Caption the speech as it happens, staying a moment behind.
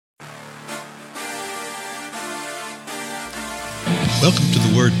Welcome to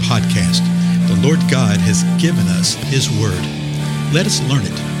the Word Podcast. The Lord God has given us His Word. Let us learn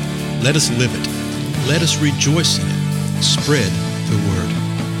it. Let us live it. Let us rejoice in it. Spread the Word.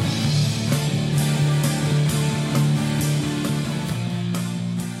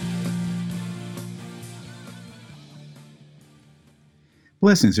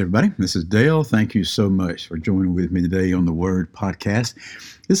 Blessings, everybody. This is Dale. Thank you so much for joining with me today on the Word Podcast.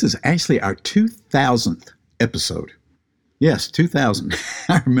 This is actually our 2000th episode. Yes, 2000.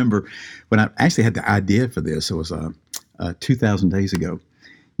 I remember when I actually had the idea for this. It was 2,000 days ago.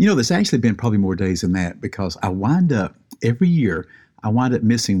 You know, there's actually been probably more days than that because I wind up every year,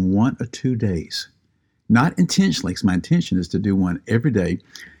 missing 1 or 2 days. Not intentionally, because my intention is to do one every day.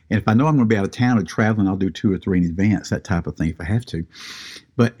 And if I know I'm going to be out of town or traveling, I'll do 2 or 3 in advance, that type of thing if I have to.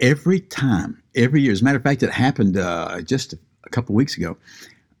 But every year, as a matter of fact, it happened just a couple of weeks ago,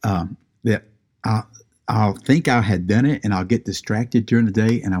 that I'll think I had done it and I'll get distracted during the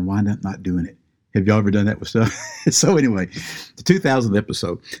day and I wind up not doing it. Have y'all ever done that with stuff? So anyway, the 2000th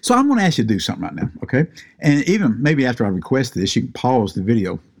episode. So I'm going to ask you to do something right now, okay? And even maybe after I request this, you can pause the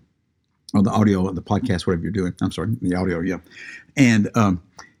video or the audio of the podcast, whatever you're doing. I'm sorry, the audio, yeah. And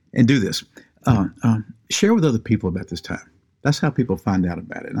do this. Share with other people about this time. That's how people find out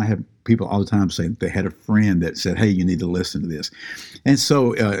about it. And I have people all the time saying they had a friend that said, hey, you need to listen to this. And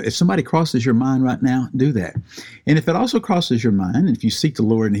so if somebody crosses your mind right now, do that. And if it also crosses your mind, and if you seek the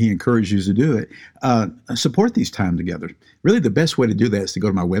Lord and He encourages you to do it, support these time together. Really, the best way to do that is to go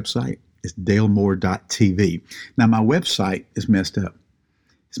to my website. It's dalemore.tv. Now, my website is messed up.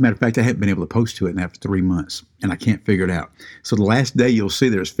 As a matter of fact, I haven't been able to post to it now for 3 months, and I can't figure it out. So the last day you'll see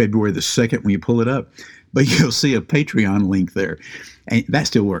there is February the 2nd when you pull it up, but you'll see a Patreon link there. And that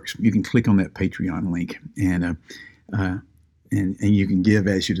still works. You can click on that Patreon link, and you can give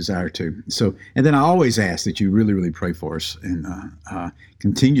as you desire to. So, and then I always ask that you really, really pray for us and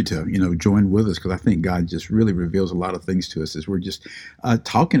continue to, join with us, because I think God just really reveals a lot of things to us as we're just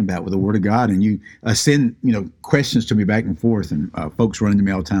talking about with the Word of God. And you send, questions to me back and forth, and folks run into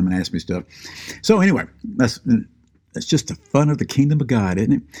me all the time and ask me stuff. So anyway, that's just the fun of the kingdom of God,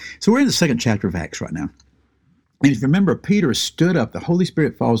 isn't it? So we're in the 2nd chapter of Acts right now. And if you remember, Peter stood up, the Holy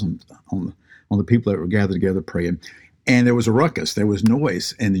Spirit falls on the people that were gathered together praying. And there was a ruckus, there was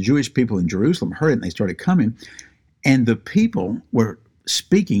noise, and the Jewish people in Jerusalem heard it, and they started coming. And the people were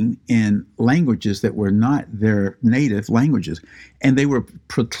speaking in languages that were not their native languages. And they were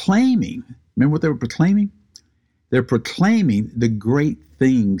proclaiming, remember what they were proclaiming? They're proclaiming the great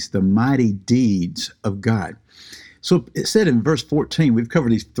things, the mighty deeds of God. So it said in verse 14, we've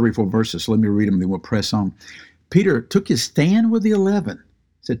covered these 3 or 4 verses, so let me read them and then we'll press on. Peter took his stand with the 11. It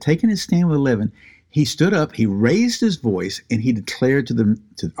said, taking his stand with 11, he stood up, he raised his voice, and he declared to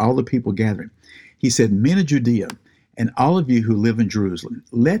all the people gathering. He said, men of Judea, and all of you who live in Jerusalem,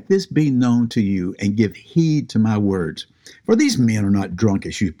 let this be known to you, and give heed to my words. For these men are not drunk,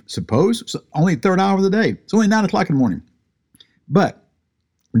 as you suppose. It's only the 3rd hour of the day. It's only 9 o'clock in the morning. But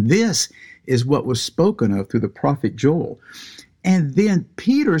this is what was spoken of through the prophet Joel. And then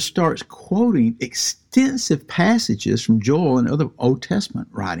Peter starts quoting extensive passages from Joel and other Old Testament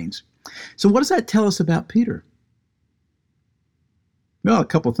writings. So what does that tell us about Peter? Well, a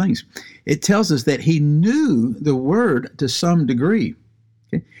couple of things. It tells us that he knew the Word to some degree.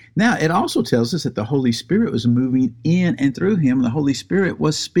 Okay? Now, it also tells us that the Holy Spirit was moving in and through him, and the Holy Spirit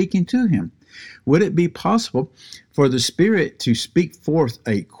was speaking to him. Would it be possible for the Spirit to speak forth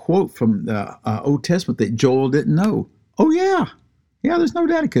a quote from the Old Testament that Joel didn't know? Oh, yeah. Yeah, there's no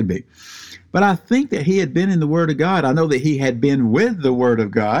doubt it could be. But I think that he had been in the Word of God. I know that he had been with the Word of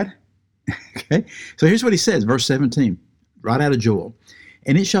God. Okay, so here's what he says, verse 17, right out of Joel.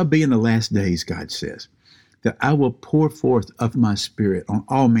 And it shall be in the last days, God says, that I will pour forth of my Spirit on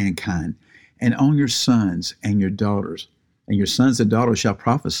all mankind, and on your sons and your daughters. And your sons and daughters shall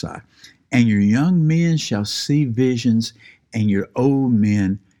prophesy, and your young men shall see visions, and your old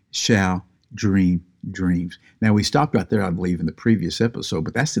men shall dream dreams. Now, we stopped right there, I believe, in the previous episode,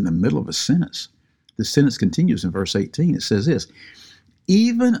 but that's in the middle of a sentence. The sentence continues in verse 18. It says this,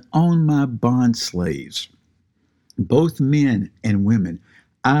 even on my bondslaves, both men and women,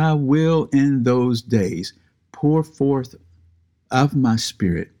 I will in those days pour forth of my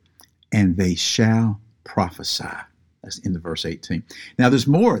Spirit, and they shall prophesy. That's in the verse 18. Now, there's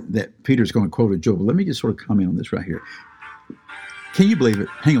more that Peter's going to quote of Joel, but let me just sort of comment on this right here. Can you believe it?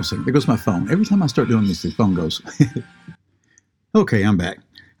 Hang on a second. There goes my phone. Every time I start doing this, the phone goes. Okay, I'm back.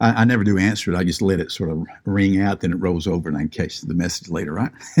 I never do answer it. I just let it sort of ring out, then it rolls over, and I can catch the message later,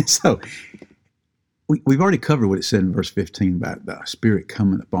 right? So we've already covered what it said in verse 15 about the Spirit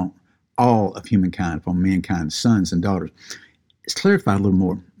coming upon all of humankind, upon mankind, sons and daughters. It's clarified a little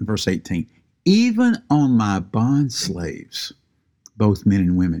more in verse 18. Even on my bond slaves, both men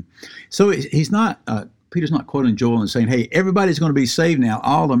and women. So he's not, Peter's not quoting Joel and saying, hey, everybody's going to be saved now,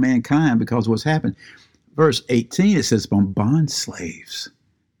 all of mankind, because of what's happened. Verse 18, it says, upon bond slaves.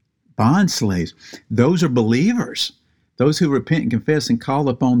 Bond slaves. Those are believers. Those who repent and confess and call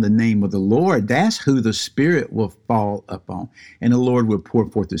upon the name of the Lord, that's who the Spirit will fall upon. And the Lord will pour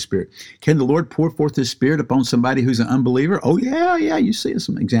forth the Spirit. Can the Lord pour forth the Spirit upon somebody who's an unbeliever? Oh, yeah. You see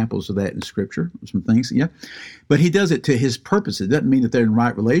some examples of that in Scripture, some things, yeah. But he does it to his purpose. It doesn't mean that they're in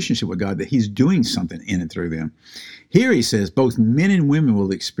right relationship with God, that he's doing something in and through them. Here he says, both men and women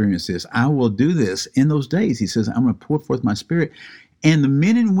will experience this. I will do this in those days. He says, I'm going to pour forth my Spirit. And the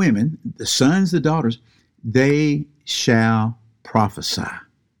men and women, the sons, the daughters, they shall prophesy.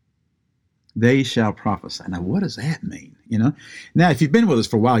 They shall prophesy. Now, what does that mean? Now, if you've been with us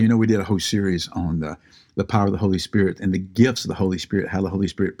for a while, we did a whole series on the power of the Holy Spirit and the gifts of the Holy Spirit, how the Holy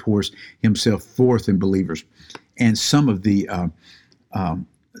Spirit pours himself forth in believers, and some of the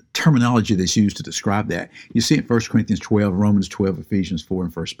terminology that's used to describe that. You see it in 1 Corinthians 12, Romans 12, Ephesians 4,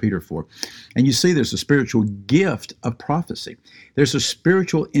 and 1 Peter 4. And you see there's a spiritual gift of prophecy. There's a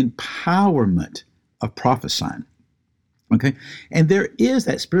spiritual empowerment of prophesying. Okay? And there is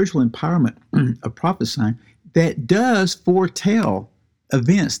that spiritual empowerment of prophesying that does foretell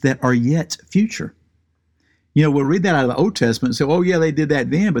events that are yet future. We'll read that out of the Old Testament and say, oh, yeah, they did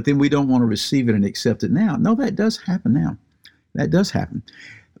that then, but then we don't want to receive it and accept it now. No, that does happen now. That does happen.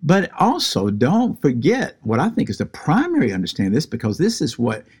 But also, don't forget what I think is the primary understanding of this, because this is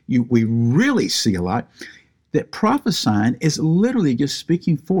what we really see a lot, that prophesying is literally just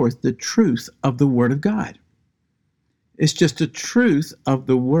speaking forth the truth of the Word of God. It's just the truth of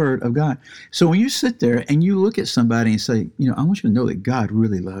the Word of God. So when you sit there and you look at somebody and say, I want you to know that God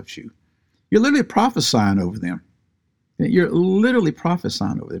really loves you, you're literally prophesying over them. You're literally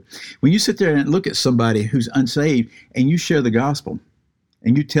prophesying over them. When you sit there and look at somebody who's unsaved and you share the gospel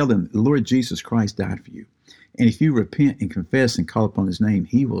and you tell them the Lord Jesus Christ died for you, and if you repent and confess and call upon his name,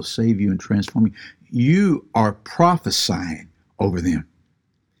 he will save you and transform you. You are prophesying over them.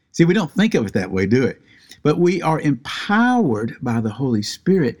 See, we don't think of it that way, do it? But we are empowered by the Holy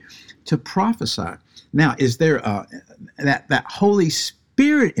Spirit to prophesy. Now, is there that Holy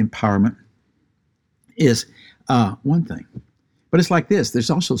Spirit empowerment is one thing. But it's like this. There's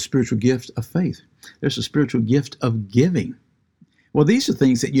also a spiritual gift of faith. There's a spiritual gift of giving. Well, these are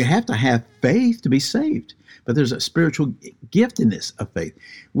things that you have to have faith to be saved. But there's a spiritual giftedness of faith.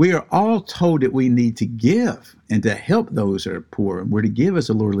 We are all told that we need to give and to help those that are poor. And we're to give as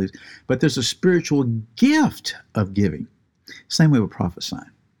the Lord leads. But there's a spiritual gift of giving. Same way with prophesying.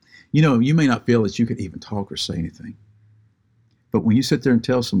 You may not feel that you could even talk or say anything. But when you sit there and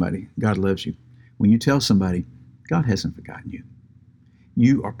tell somebody God loves you, when you tell somebody God hasn't forgotten you,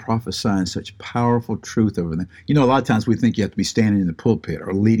 you are prophesying such powerful truth over them. A lot of times we think you have to be standing in the pulpit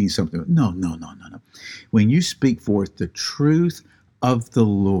or leading something. No. When you speak forth the truth of the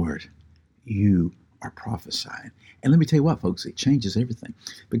Lord, you are prophesying. And let me tell you what, folks, it changes everything.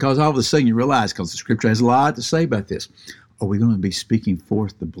 Because all of a sudden you realize, because the Scripture has a lot to say about this, are we going to be speaking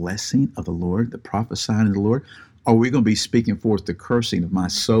forth the blessing of the Lord, the prophesying of the Lord? Or are we going to be speaking forth the cursing of my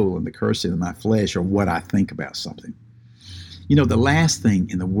soul and the cursing of my flesh, or what I think about something? The last thing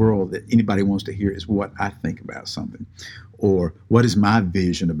in the world that anybody wants to hear is what I think about something, or what is my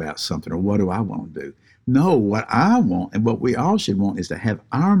vision about something, or what do I want to do? No, what I want and what we all should want is to have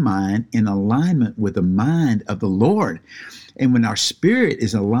our mind in alignment with the mind of the Lord. And when our spirit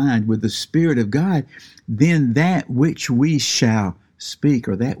is aligned with the Spirit of God, then that which we shall speak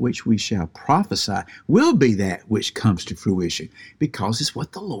or that which we shall prophesy will be that which comes to fruition, because it's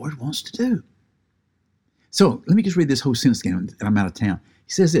what the Lord wants to do. So let me just read this whole sentence again, and I'm out of town.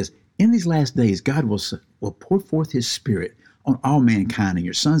 He says this: in these last days, God will pour forth his Spirit on all mankind, and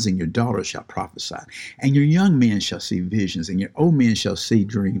your sons and your daughters shall prophesy, and your young men shall see visions, and your old men shall see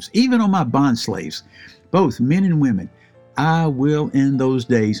dreams. Even on my bond slaves, both men and women, I will in those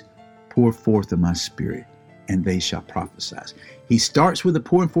days pour forth of my Spirit, and they shall prophesy. He starts with the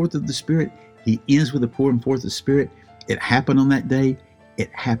pouring forth of the Spirit. He ends with the pouring forth of the Spirit. It happened on that day. It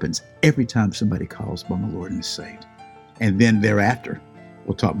happens every time somebody calls upon the Lord and is saved. And then thereafter,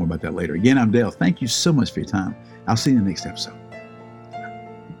 we'll talk more about that later. Again, I'm Dale. Thank you so much for your time. I'll see you in the next episode.